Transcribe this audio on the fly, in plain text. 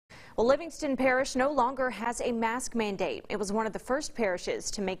Well, Livingston Parish no longer has a mask mandate. It was one of the first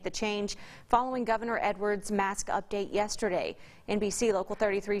parishes to make the change following Governor Edwards' mask update yesterday. NBC Local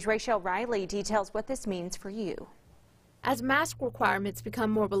 33's Rachel Riley details what this means for you. As mask requirements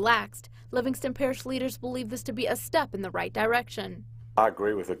become more relaxed, Livingston Parish leaders believe this to be a step in the right direction. I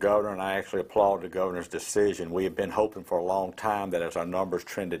agree with the governor, and I actually applaud the governor's decision. We have been hoping for a long time that as our numbers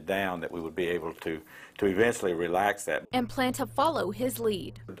trended down that we would be able to eventually relax that. And plan to follow his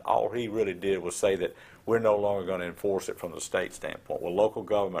lead. All he really did was say that we're no longer going to enforce it from the state standpoint. Well, local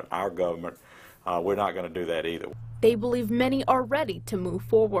government, our government, we're not going to do that either. They believe many are ready to move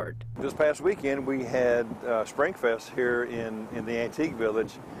forward. This past weekend we had Springfest here in the Antique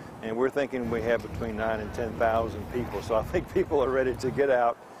Village, and we're thinking we have between 9,000 and 10,000 people. So I think people are ready to get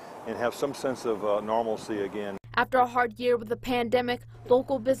out and have some sense of normalcy again. After a hard year with the pandemic,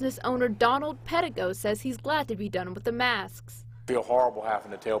 local business owner Donald Pettigo says he's glad to be done with the masks. I feel horrible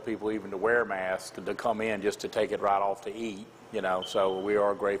having to tell people even to wear masks, to come in just to take it right off to eat, you know, so we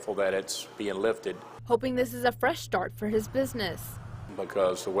are grateful that it's being lifted. Hoping this is a fresh start for his business.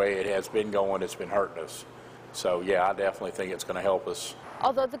 Because the way it has been going, it's been hurting us. So yeah, I definitely think it's going to help us.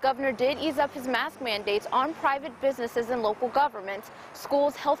 Although the governor did ease up his mask mandates on private businesses and local governments,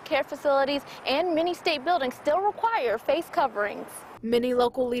 schools, healthcare facilities, and many state buildings still require face coverings. Many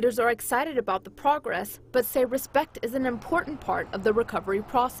local leaders are excited about the progress, but say respect is an important part of the recovery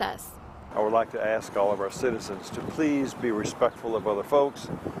process. I would like to ask all of our citizens to please be respectful of other folks.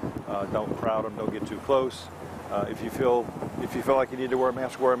 Don't crowd them, don't get too close. If you feel like you need to wear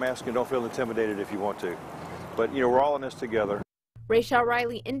a mask, and don't feel intimidated if you want to. But you know, we're all in this together. Rachel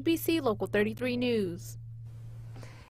Riley, NBC Local 33 News.